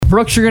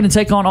Brooks, you're going to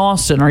take on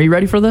Austin. Are you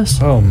ready for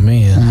this? Oh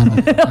man, I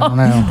don't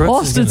know.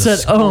 Austin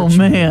said, "Oh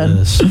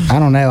man." I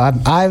don't know.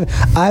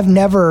 I've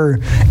never,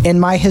 in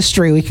my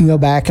history, we can go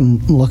back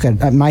and look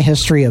at my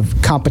history of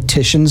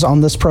competitions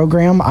on this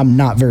program. I'm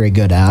not very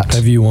good at.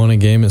 Have you won a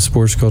game at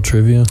Sports Call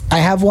Trivia? I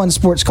have won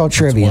Sports Call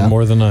Trivia. One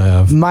more than I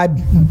have. My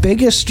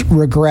biggest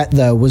regret,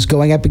 though, was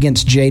going up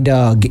against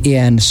J-Doug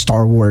in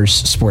Star Wars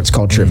Sports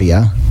Call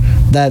Trivia.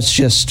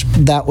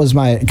 That was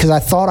my, because I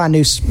thought I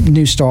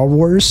knew Star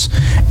Wars,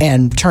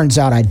 and turns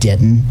out I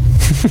didn't.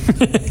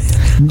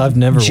 I've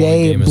never Jay won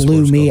a game at blew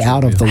Sports me Call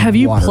out of Trivia. the Have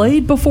you water.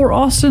 played before,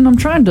 Austin? I'm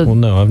trying to. Well,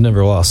 no, I've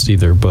never lost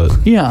either, but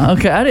Yeah,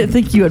 okay. I didn't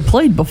think you had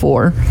played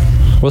before.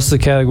 what's the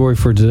category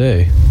for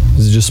today?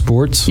 Is it just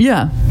sports?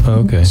 Yeah. Oh,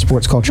 okay.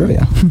 Sports Call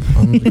Trivia.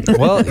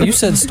 Well, you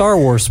said Star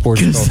Wars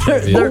Sports Call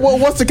Trivia.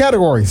 What's the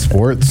category?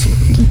 Sports.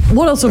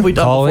 What else have we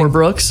done Calling? before,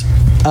 Brooks?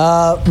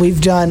 We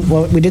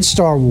did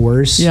Star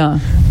Wars. Yeah.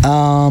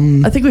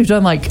 I think we've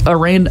done like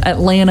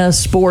Atlanta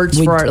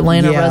sports for our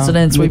Atlanta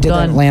residents. We We've did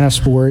done. Atlanta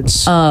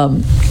sports. I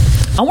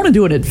want to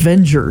do an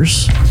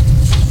Avengers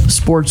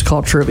Sports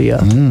Call Trivia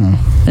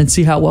and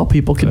see how well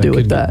people could That do could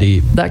with get that.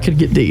 deep. That could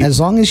get deep. As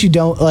long as you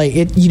don't like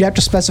it, you'd have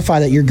to specify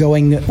that you're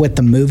going with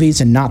the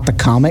movies and not the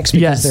comics,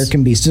 because Yes. there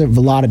can be a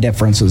lot of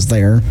differences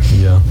there.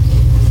 Yeah.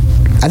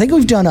 I think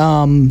we've done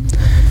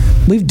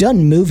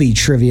movie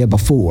trivia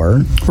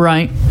before.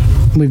 Right.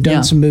 We've done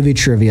Yeah. some movie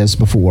trivias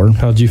before.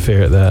 How'd you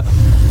fare at that?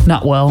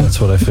 Not well.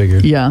 That's what I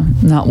figured. Yeah,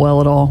 not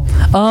well at all.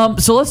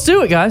 So let's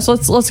do it, guys.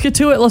 Let's get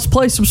to it. Let's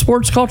play some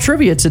Sports Call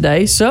Trivia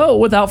today. So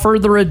without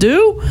further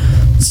ado,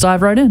 let's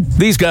dive right in.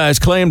 These guys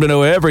claim to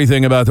know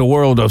everything about the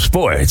world of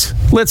sports.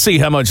 Let's see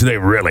how much they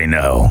really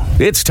know.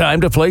 It's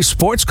time to play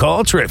Sports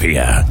Call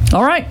Trivia.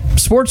 All right,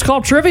 Sports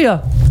Call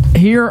Trivia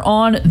here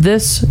on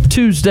this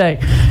Tuesday.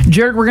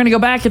 Jared, we're going to go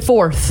back and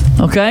forth,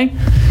 okay?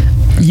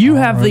 You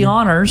have the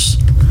honors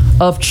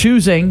of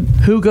choosing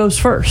who goes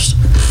first,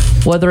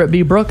 whether it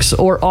be Brooks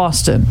or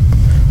Austin.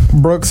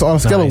 Brooks, on a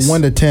scale Nice. of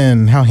 1 to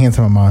 10, how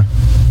handsome am I?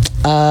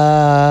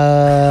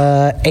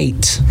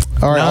 8.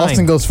 All right, 9.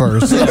 Austin goes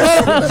first.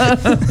 I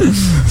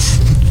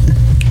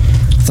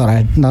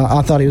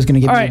thought he was going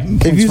to give All me right.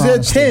 points If you for said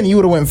honesty. 10, you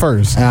would have went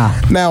first.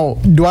 Ah. Now,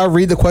 do I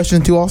read the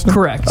question to Austin?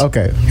 Correct.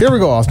 Okay, here we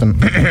go, Austin.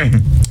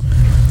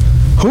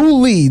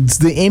 Who leads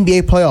the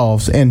NBA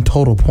playoffs in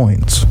total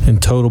points? In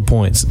total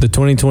points, the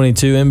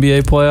 2022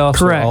 NBA playoffs,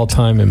 Correct. or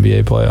all-time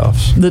NBA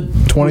playoffs? The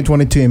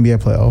 2022 NBA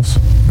playoffs.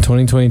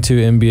 2022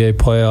 NBA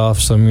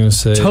playoffs. I'm going to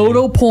say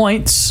total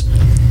points,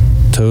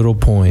 Total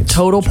points.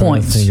 total Trying to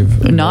points, think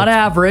of- not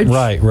average.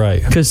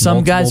 Right. Because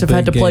some guys have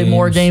had to play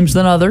more games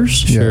than others.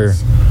 Sure.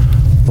 Yes.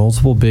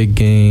 Multiple big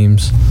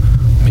games.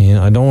 Man,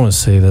 I don't want to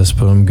say this,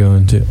 but I'm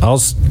going to.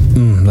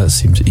 That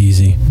seems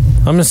easy.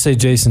 I'm going to say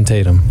Jason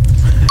Tatum.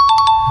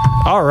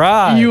 All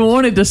right. You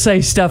wanted to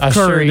say Steph I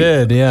Curry.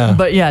 sure did, yeah.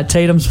 But yeah,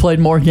 Tatum's played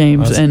more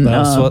games.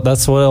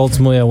 That's what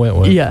ultimately I went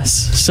with. Yes.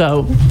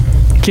 So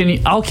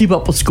I'll keep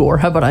up with score.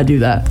 How about I do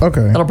that?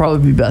 Okay. That'll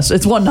probably be best.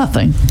 It's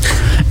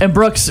 1-0. And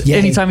Brooks, Yay.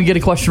 anytime you get a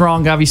question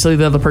wrong, obviously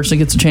the other person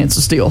gets a chance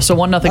to steal. So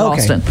 1-0 Okay.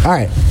 Austin. All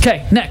right.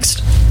 Okay,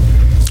 next.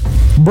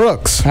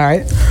 Brooks, All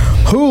right.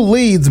 who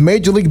leads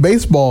Major League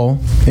Baseball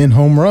in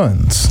home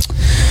runs?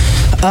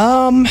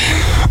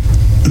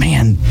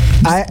 Man,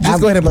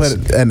 Just go ahead and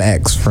put an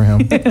X for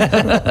him.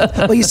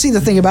 Well, you see,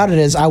 the thing about it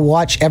is I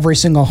watch every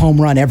single home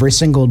run every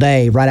single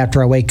day right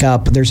after I wake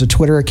up. There's a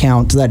Twitter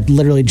account that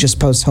literally just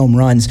posts home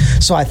runs.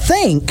 So I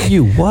think...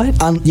 You what?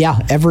 yeah,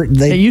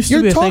 It used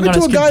to be You're a thing talking on to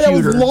his a guy that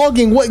was computer.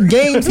 logging what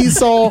games he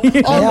saw on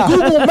Yeah.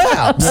 Google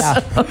Maps.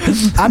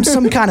 Yeah. I'm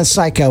some kind of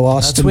psycho,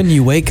 Austin. That's when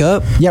you wake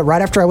up. Yeah,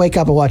 right after I wake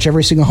up, I watch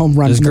every single home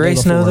run. Does from the day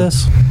Grace know before.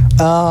 this?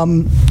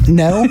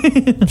 No,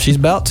 She's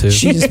about to.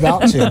 she's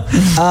about to.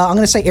 I'm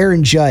going to say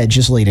Aaron Judge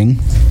is leading.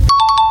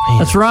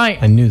 That's right.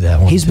 I knew that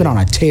one. He's been on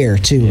a tear,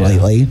 too,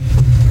 lately.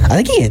 I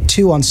think he hit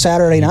 2 on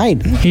Saturday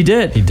night. He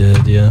did. He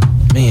did, yeah.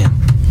 Man.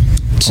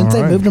 Since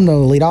they moved him to the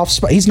leadoff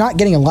spot, he's not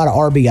getting a lot of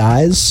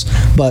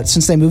RBIs, but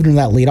since they moved him to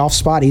that leadoff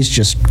spot, he's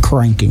just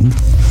cranking.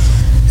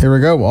 Here we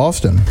go,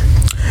 Austin.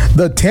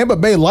 The Tampa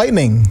Bay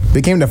Lightning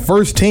became the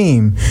first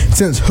team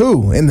since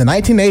who in the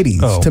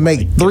 1980s to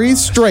make 3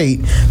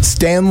 straight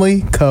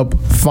Stanley Cup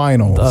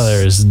finals? Oh,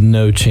 there is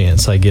no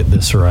chance I get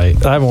this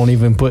right. I won't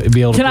even be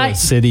able to Can put I- a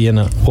city in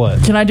a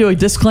what? Can I do a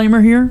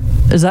disclaimer here?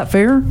 Is that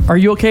fair? Are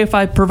you okay if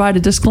I provide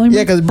a disclaimer?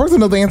 Yeah, because Brooks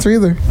doesn't know the answer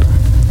either.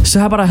 So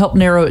how about I help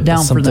narrow it down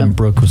for Something them?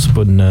 Brooke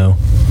would know.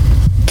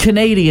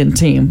 Canadian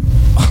team.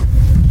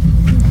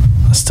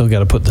 I still got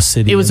to put the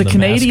city. It was and a the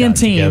Canadian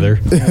mascot team. together.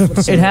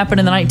 It happened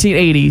in the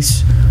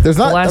 1980s. There's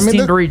not. The last I mean, team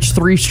there- to reach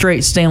 3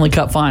 straight Stanley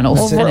Cup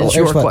finals. And it's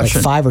your There's what, like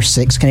question. 5 or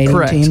 6 Canadian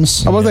Correct.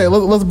 teams. I was say,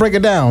 let's break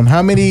it down.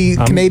 How many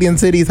Canadian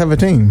cities have a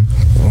team?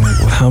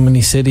 How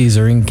many cities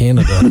are in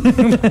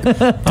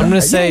Canada? I'm going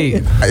to say.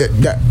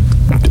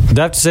 Do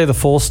I have to say the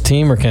full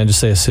team, or can I just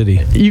say a city?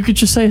 You could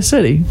just say a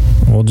city.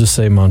 We'll just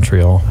say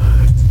Montreal.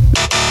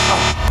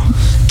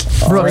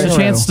 Brooks, a Right.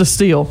 chance to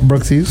steal.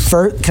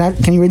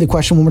 Brooksies. Can you read the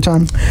question one more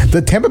time?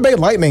 The Tampa Bay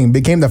Lightning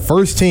became the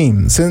first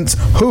team since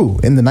who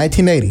in the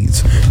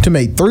 1980s to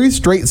make 3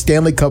 straight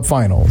Stanley Cup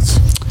Finals?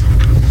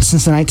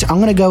 Since the 19, I'm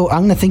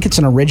gonna think it's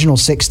an original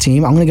 6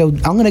 team. I'm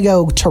gonna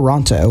go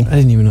Toronto. I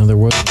didn't even know there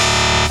was.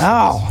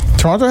 Oh,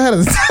 Toronto had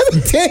a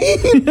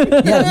team.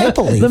 yeah, the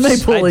Maple Leafs. The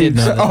Maple I did Leafs.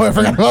 know that. Oh, I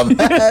forgot about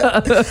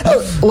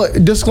that. Look,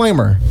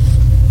 disclaimer.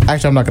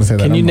 Actually, I'm not going to say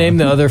that. Can you Never name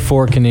mind. the other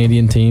 4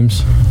 Canadian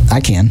teams?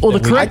 I can. Well, the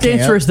correct can't.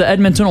 answer is the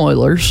Edmonton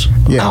Oilers.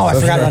 Yes, Oh, I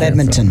that's forgot the about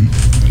right answer.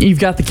 Edmonton. You've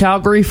got the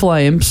Calgary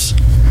Flames.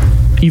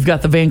 You've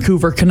got the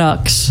Vancouver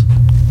Canucks.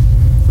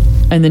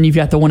 And then you've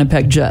got the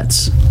Winnipeg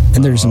Jets.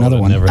 And there's another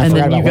would've one. never I And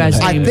forgot then you about guys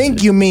Winnipeg. I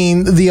think you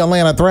mean the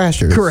Atlanta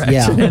Thrashers. Correct.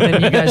 Yeah. And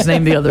then you guys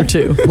name the other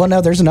 2. Well,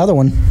 no, there's another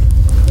one.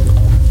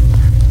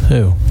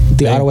 Who?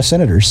 The Ottawa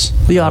Senators.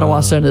 The Ottawa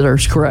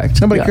Senators,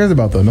 correct. Nobody Yeah. cares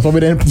about them. That's why we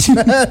didn't.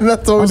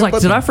 That's why I was like,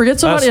 did I forget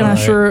somebody? And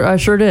That's I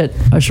sure did.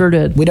 I sure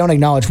did. We don't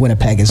acknowledge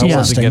Winnipeg as I Yeah.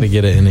 wasn't existing. going to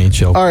get an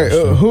NHL. All right,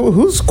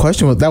 whose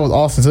question was that? Was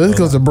Austin? So this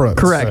goes to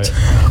Brooks. Correct.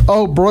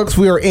 Oh, Brooks,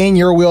 we are in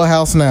your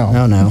wheelhouse now.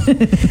 Oh no.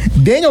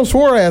 Daniel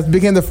Suarez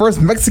became the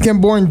first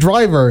Mexican-born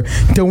driver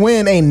to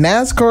win a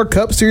NASCAR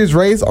Cup Series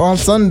race on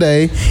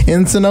Sunday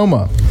in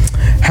Sonoma.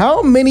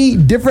 How many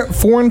different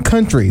foreign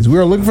countries? We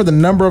are looking for the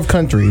number of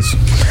countries.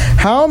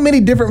 How many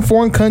different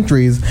foreign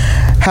countries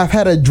have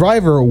had a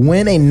driver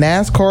win a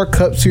NASCAR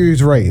Cup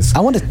Series race? I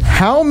want to.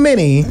 How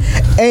many?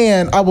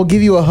 And I will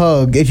give you a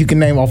hug if you can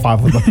name all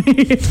 5 of them.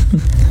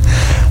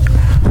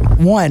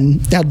 One,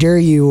 how dare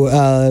you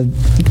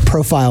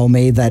profile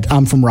me that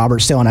I'm from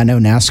Robertsdale and I know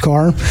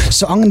NASCAR?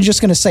 So I'm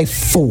just going to say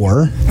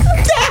 4. 5.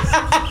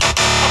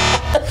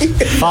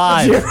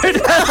 5.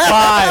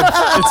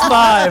 It's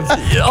 5.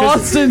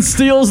 Austin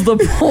steals the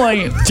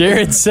point.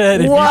 Jared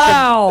said.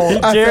 Wow.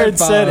 Jared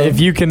said five. if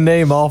you can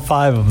name all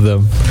 5 of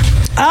them.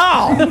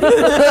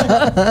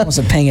 I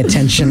wasn't paying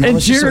attention. I And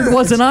was just- Jared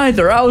wasn't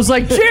either. I was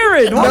like,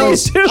 Jared, what are you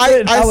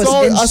doing? I was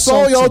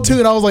saw y'all insulted. too,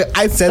 and I was like,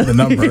 I said the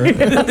number.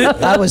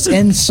 I was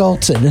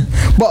insulted.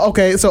 But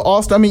okay, so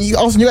Austin, I mean,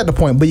 Austin, you got the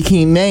point, but you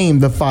can't name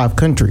the 5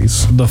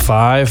 countries. The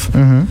 5.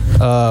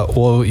 Mm-hmm.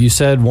 Well, you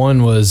said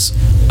one was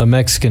a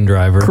Mexican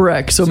driver.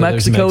 Correct. So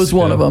there's Mexico is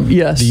one of them.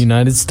 Yes. The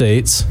United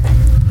States.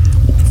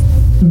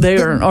 They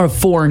are a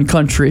foreign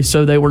country,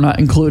 so they were not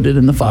included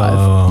in the 5. Oh,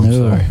 I'm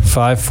No. sorry.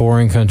 5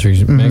 foreign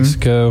countries. Mm-hmm.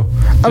 Mexico.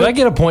 Did I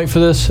get a point for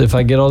this if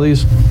I get all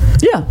these?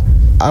 Yeah.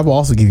 I will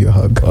also give you a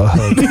hug.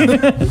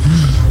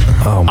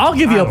 I'll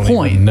give you a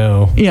point.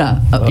 No.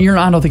 Yeah. You're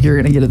not, I don't think you're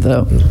going to get it,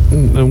 though.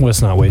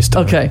 Let's not waste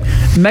time. Okay.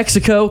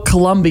 Mexico,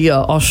 Colombia,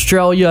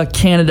 Australia,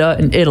 Canada,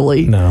 and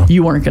Italy. No.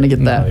 You weren't going to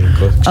get that. you're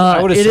close.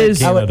 I would've it said is.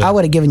 Canada. I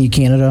would have given you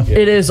Canada.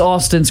 It is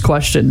Austin's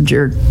question,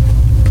 Jared.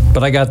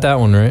 But I got that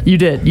one right. You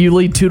did. You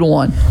lead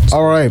 2-1.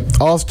 All right,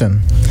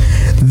 Austin.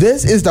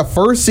 This is the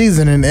first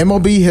season in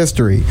MLB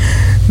history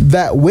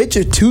that which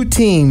 2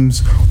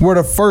 teams were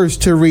the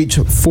first to reach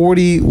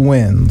 40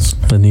 wins?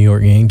 The New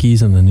York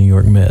Yankees and the New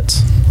York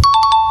Mets.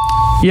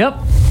 Yep.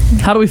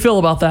 How do we feel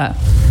about that?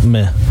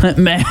 Meh.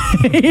 Man.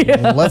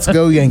 Let's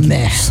go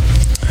Yankees.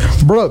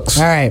 Brooks.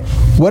 All right.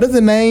 What is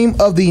the name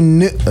of the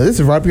new? This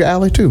is right up your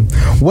alley too.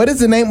 What is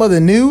the name of the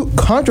new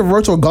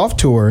controversial golf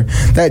tour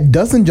that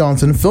Dustin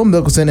Johnson, Phil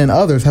Mickelson, and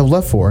others have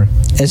left for?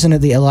 Isn't it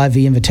the LIV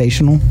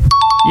Invitational?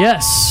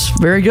 Yes.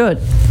 Very good.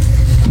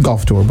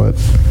 Golf tour, but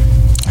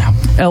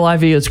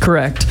LIV is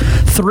correct.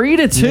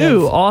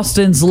 3-2.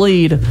 Austin's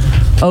lead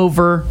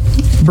over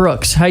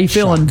Brooks. How you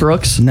feeling,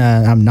 Brooks? No,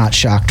 I'm not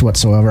shocked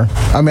whatsoever.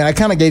 I mean, I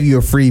kind of gave you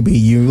a freebie.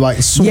 You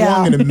like swung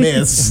Yeah. and a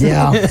miss.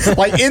 Yeah.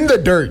 Like in the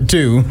dirt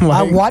too. I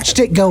Like, watched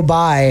it go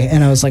by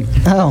and I was like,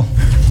 oh.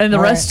 And the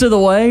All rest of the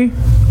way,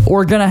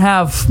 we're going to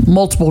have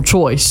multiple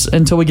choice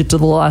until we get to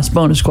the last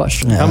bonus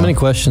question. How many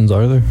questions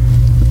are there?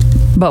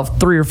 About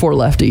 3 or 4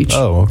 left each.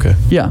 Oh, okay.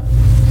 Yeah.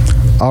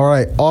 all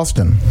right,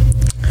 Austin.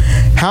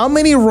 How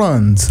many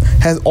runs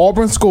has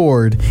Auburn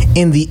scored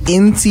in the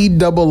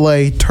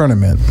NCAA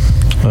tournament?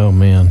 Oh,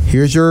 man.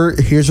 Here's your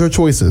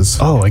choices.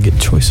 Oh, I get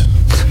choices.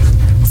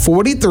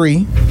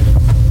 43,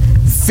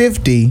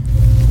 50,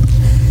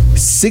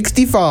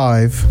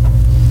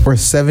 65, or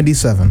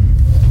 77.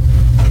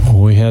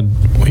 We had.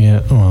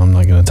 Well, I'm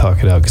not going to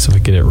talk it out because if I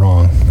get it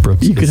wrong,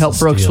 Brooks. You could help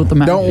Brooks with the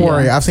math. Don't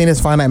worry, Yeah. I've seen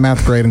his finite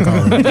math grade in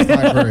college. It's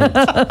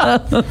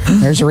not great.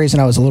 There's a reason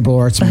I was a liberal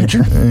arts major.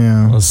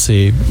 Yeah. Let's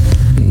see.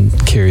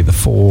 Carry the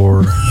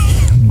 4.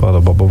 Blah, blah,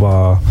 blah, blah,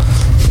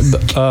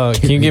 blah.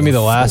 Can you give me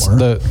the last?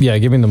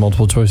 Give me the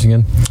multiple choice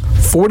again.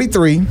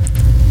 43,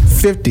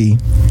 50,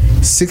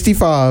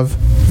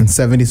 65, and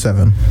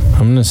 77. I'm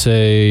going to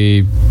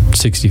say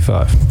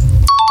 65.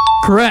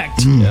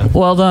 Correct. Yeah.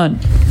 Well done.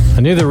 I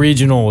knew the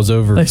regional was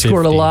over. They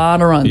scored a 50.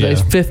 lot of runs. Yeah.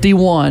 There's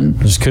 51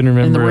 I just couldn't in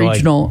remember. the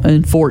regional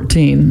and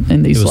 14 in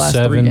It these was last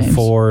 3 7, games.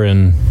 4,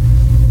 and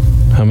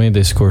how many did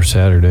they score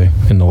Saturday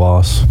in the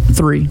loss?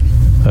 3.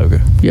 Okay,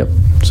 Yep.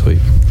 sweet.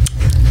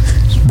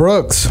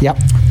 Brooks. Yep.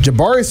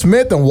 Jabari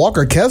Smith and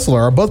Walker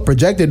Kessler are both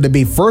projected to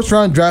be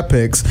first-round draft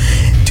picks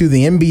to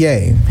the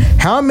NBA.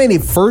 How many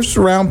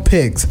first-round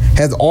picks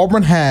has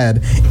Auburn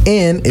had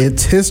in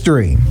its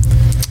history?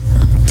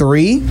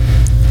 3,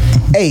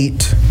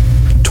 8,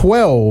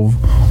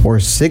 12,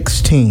 or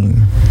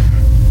 16?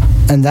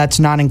 And that's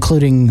not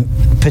including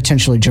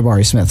potentially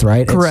Jabari Smith,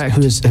 right? Correct.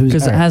 Because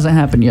it hasn't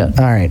happened yet.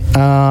 All right.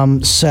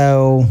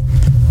 So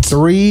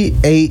 3,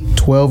 8,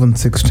 12, and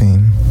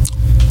 16.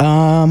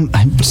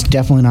 it's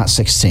definitely not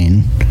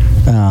 16.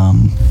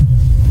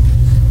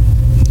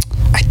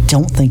 I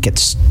don't think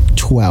it's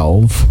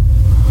 12.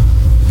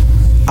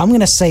 I'm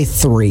going to say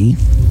 3.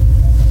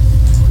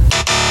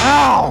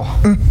 Ow!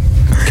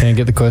 Can I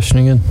get the question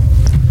again?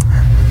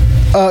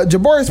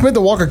 Jabari Smith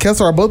and Walker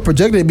Kessler are both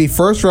projected to be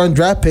first-round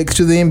draft picks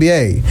to the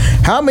NBA.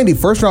 How many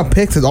first-round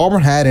picks has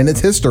Auburn had in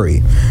its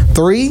history?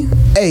 3,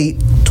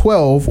 8,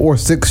 12, or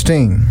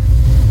 16?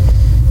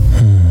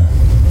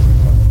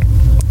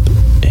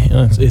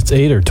 It's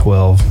 8 or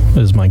 12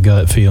 is my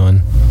gut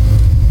feeling.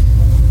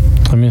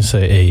 I'm going to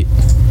say 8.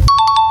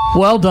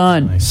 Well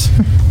done. Nice.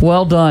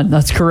 Well done.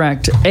 That's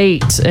correct.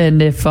 8.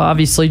 And if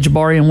obviously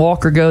Jabari and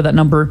Walker go, that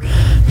number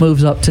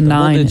moves up to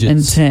 9 and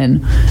digits.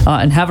 10.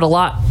 And have it a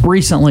lot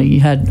recently. You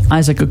had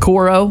Isaac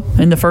Okoro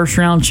in the first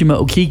round, Chima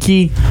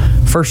Okeke,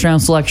 first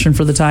round selection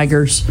for the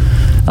Tigers.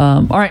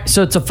 All right,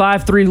 so it's a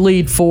 5-3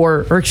 lead a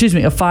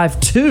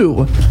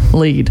 5-2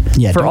 lead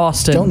for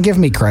Austin. Don't give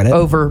me credit.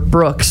 Over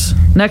Brooks.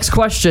 Next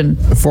question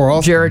For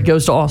Austin. Jared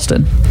goes to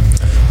Austin.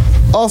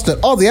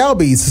 Austin, the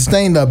Albies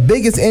sustained the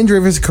biggest injury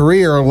of his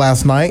career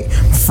last night,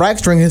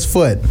 fracturing his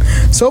foot.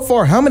 So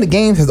far, how many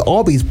games has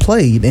Albies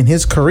played in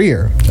his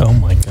career? Oh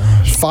my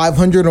gosh.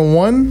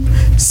 501,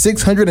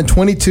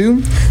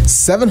 622,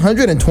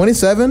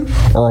 727,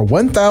 or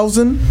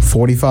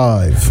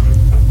 1,045?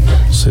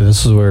 See,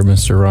 this is where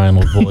Mr. Ryan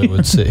LeBoy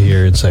would sit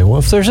here and say, well,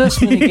 if there's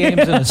this many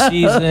games in a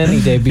season,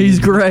 he'd be He's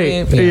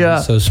great. Yeah.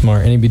 He's so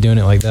smart, and he'd be doing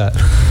it like that.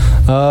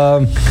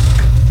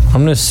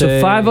 I'm going to say...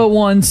 So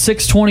 501,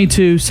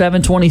 622,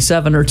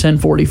 727, or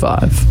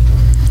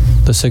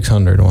 1045? The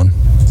 600 one.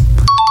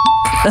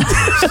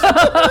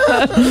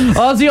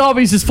 Ozzie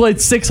Albies has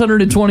played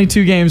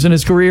 622 games in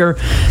his career.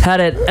 Had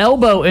an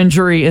elbow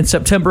injury in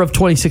September of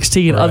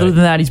 2016. Right. Other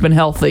than that, he's been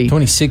healthy.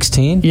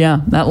 2016?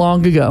 Yeah, that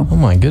long ago. Oh,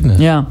 my goodness.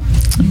 Yeah.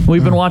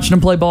 We've been watching him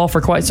play ball for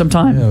quite some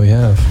time. Yeah, we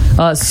have.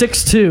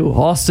 6-2,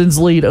 Austin's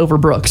lead over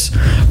Brooks.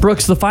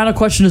 Brooks, the final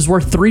question is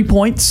worth 3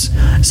 points,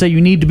 so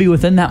you need to be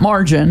within that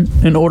margin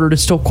in order to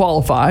still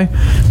qualify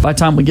by the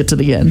time we get to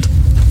the end.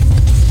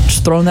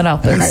 Just throwing that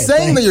out there. He's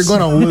saying that you're going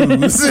to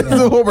lose.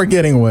 Is what we're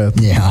getting with.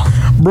 Yeah.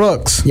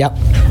 Brooks. Yep.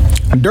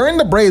 During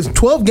the Braves'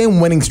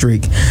 12-game winning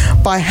streak,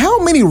 by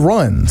how many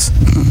runs?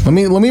 Let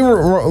me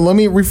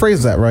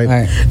rephrase that, right? All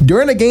right.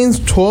 During the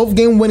game's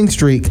 12-game winning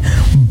streak,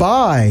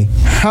 by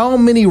how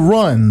many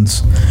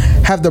runs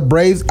have the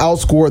Braves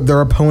outscored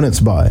their opponents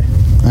by?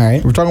 All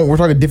right. We're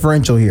talking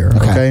differential here,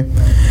 okay?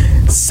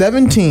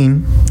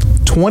 17,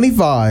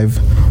 25,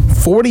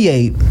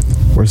 48,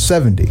 or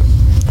 70.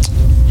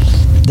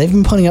 They've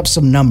been putting up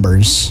some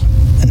numbers.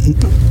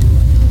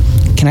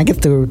 Can I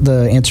get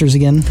the answers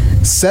again?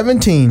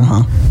 17,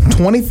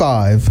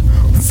 25,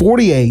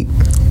 48,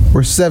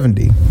 or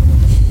 70.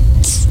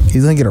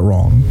 He's going to get it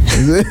wrong.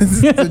 So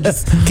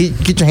just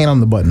get your hand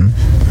on the button.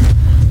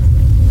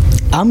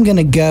 I'm going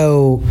to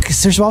go,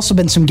 because there's also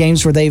been some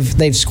games where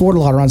they've scored a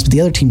lot of runs, but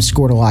the other team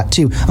scored a lot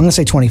too. I'm going to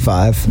say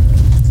 25.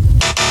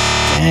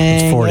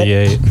 It's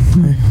 48.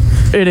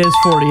 It is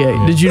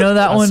 48. Did you know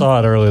that one? I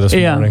saw it early this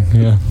morning.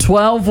 Yeah.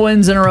 12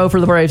 wins in a row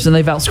for the Braves, and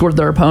they've outscored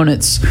their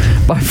opponents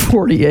by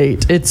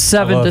 48. It's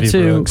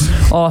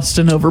 7-2,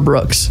 Austin over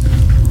Brooks.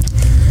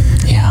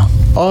 Yeah.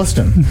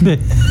 Austin.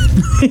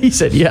 He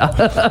said, yeah.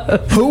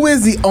 Who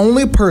is the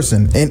only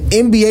person in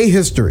NBA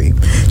history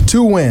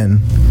to win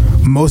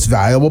Most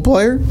Valuable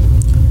Player,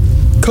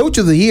 Coach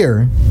of the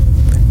Year,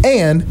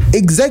 and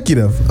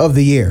Executive of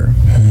the Year?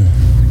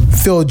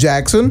 Phil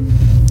Jackson,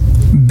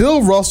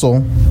 Bill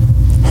Russell,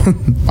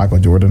 Michael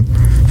Jordan,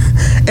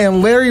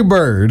 and Larry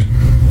Bird.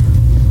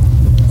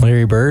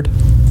 Larry Bird?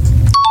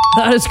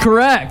 That is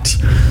correct.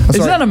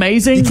 Isn't that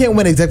amazing? You can't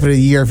win Executive of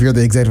the Year if you're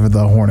the executive of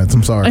the Hornets.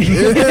 I'm sorry.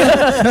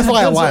 That's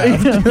why I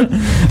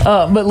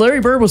laughed. But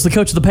Larry Bird was the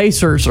coach of the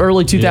Pacers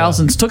early 2000s.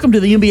 Yeah. Took them to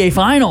the NBA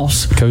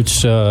Finals.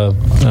 Coach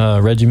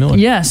Reggie Miller.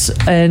 Yes,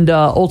 and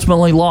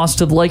ultimately lost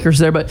to the Lakers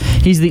there. But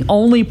he's the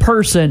only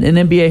person in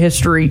NBA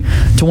history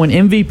to win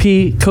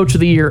MVP, Coach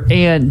of the Year,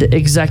 and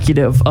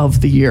Executive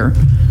of the Year.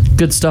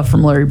 Good stuff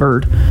from Larry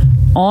Bird.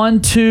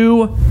 On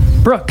to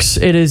Brooks.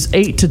 It is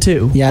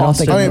 8-2. Yeah, I don't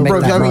think I mean,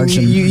 Brooks,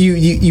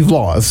 you've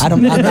lost.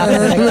 I'm not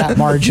going to make that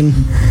margin.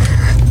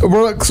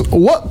 Brooks,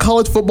 what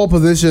college football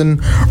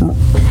position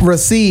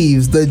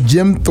receives the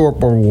Jim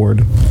Thorpe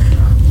Award?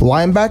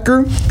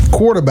 Linebacker,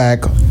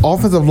 quarterback,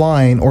 offensive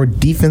line, or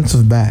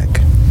defensive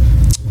back?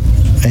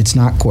 It's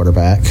not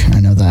quarterback. I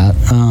know that.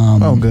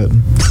 Oh, good.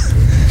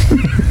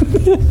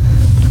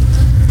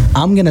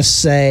 I'm going to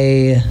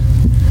say...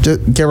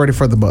 Just get ready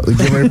for the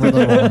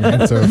wrong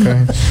answer,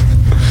 okay?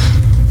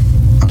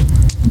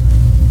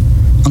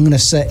 I'm going to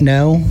say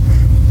no.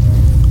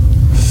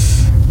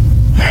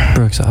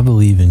 Brooks, I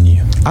believe in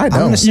you. I I'm don't.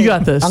 gonna say, You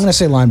got this. I'm going to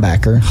say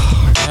linebacker.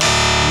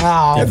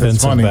 Oh, Defensive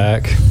funny.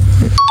 back.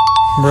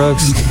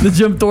 Brooks. The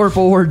Jim Thorpe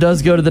Award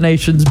does go to the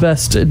nation's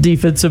best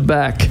defensive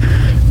back.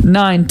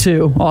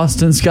 9-2,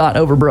 Austin Scott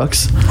over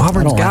Brooks.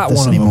 Auburn's don't like got this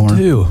one anymore. of them,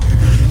 too.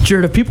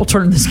 Jared, if people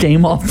turn this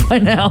game off by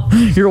now,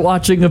 you're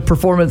watching a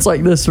performance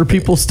like this, are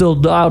people still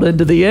dialed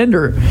into the end,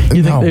 or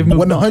you think No, they've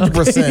moved on?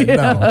 100%.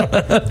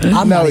 No.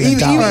 I'm No, not even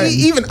dialed.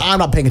 even I'm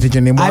not paying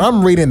attention anymore.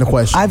 I'm reading the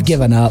question. I've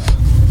given up.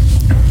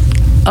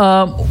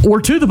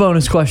 We're to the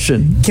bonus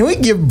question. Can we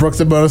give Brooks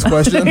a bonus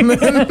question?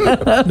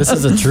 This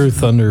is a true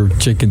Thunder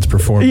Chickens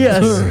performance.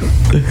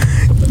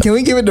 Yes. Can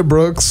we give it to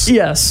Brooks?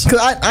 Yes. Because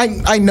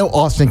I know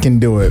Austin can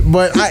do it,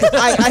 but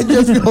I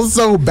just feel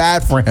so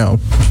bad for him.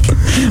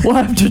 We'll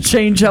have to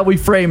change how we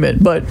frame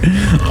it, but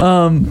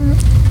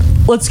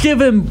let's give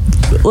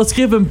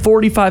him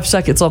 45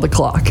 seconds on the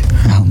clock.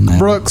 Oh, man.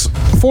 Brooks,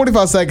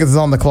 45 seconds is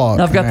on the clock.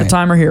 I've got the right.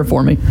 timer here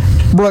for me.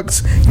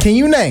 Brooks, can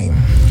you name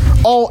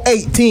all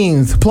 8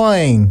 teams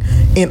playing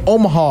in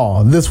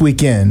Omaha this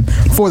weekend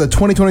for the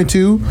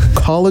 2022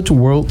 College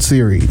World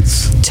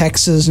Series?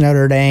 Texas,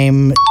 Notre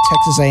Dame,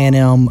 Texas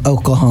A&M,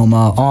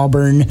 Oklahoma,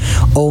 Auburn,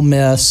 Ole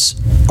Miss,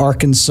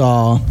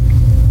 Arkansas,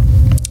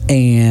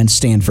 and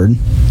Stanford.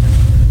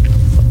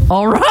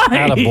 All right.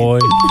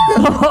 Attaboy.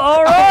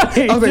 All right.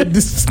 Okay,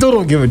 just still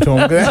don't give it to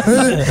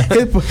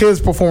him.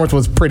 His performance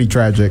was pretty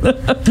tragic. 3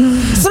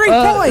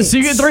 points. So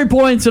you get 3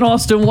 points, and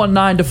Austin won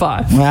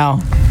 9-5. Wow.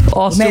 Made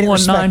Austin it won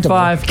respectable.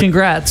 9-5.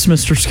 Congrats,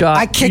 Mr. Scott.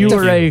 I kicked you a-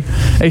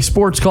 were a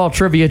sports call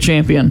trivia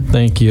champion.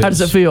 Thank you. How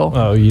does it feel?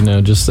 Oh,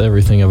 just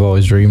everything I've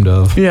always dreamed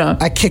of. Yeah,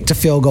 I kicked a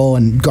field goal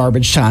in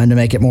garbage time to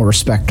make it more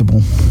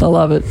respectable. I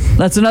love it.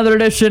 That's another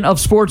edition of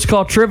Sports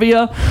Call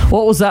Trivia.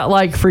 What was that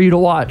like for you to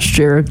watch,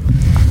 Jared?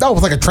 That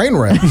was like a train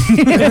wreck.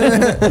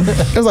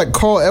 It was like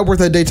Carl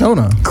Edwards at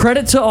Daytona.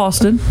 Credit to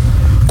Austin.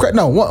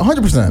 No,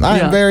 100%. I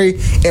Yeah. am very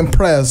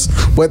impressed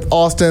with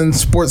Austin's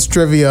sports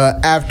trivia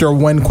after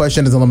one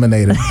question is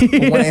eliminated.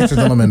 One answer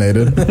is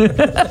eliminated.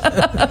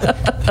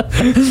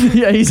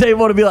 Yeah, he's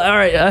able to be like, all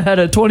right, I had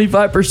a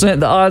 25%.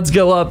 The odds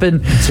go up,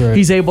 and right.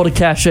 he's able to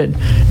cash in.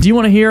 Do you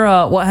want to hear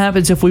what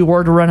happens if we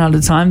were to run out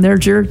of time there,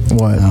 Jared?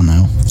 What? I don't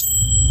know.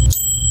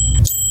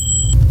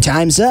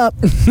 Time's up.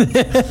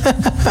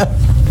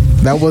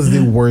 That was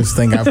the worst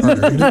thing I've heard.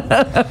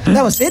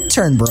 That was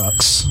intern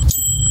Brooks.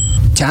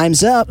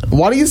 Time's up.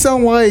 Why do you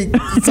sound like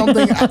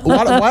something?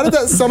 Why did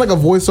that sound like a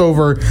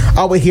voiceover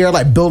I would hear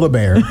like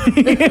Build-A-Bear?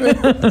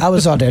 I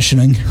was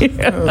auditioning.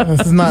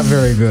 This is not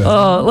very good.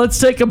 Let's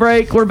take a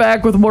break. We're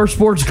back with more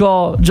Sports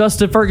Call.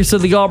 Justin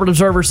Ferguson, the Auburn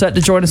Observer, set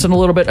to join us in a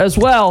little bit as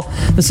well.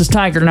 This is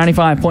Tiger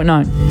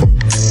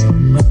 95.9.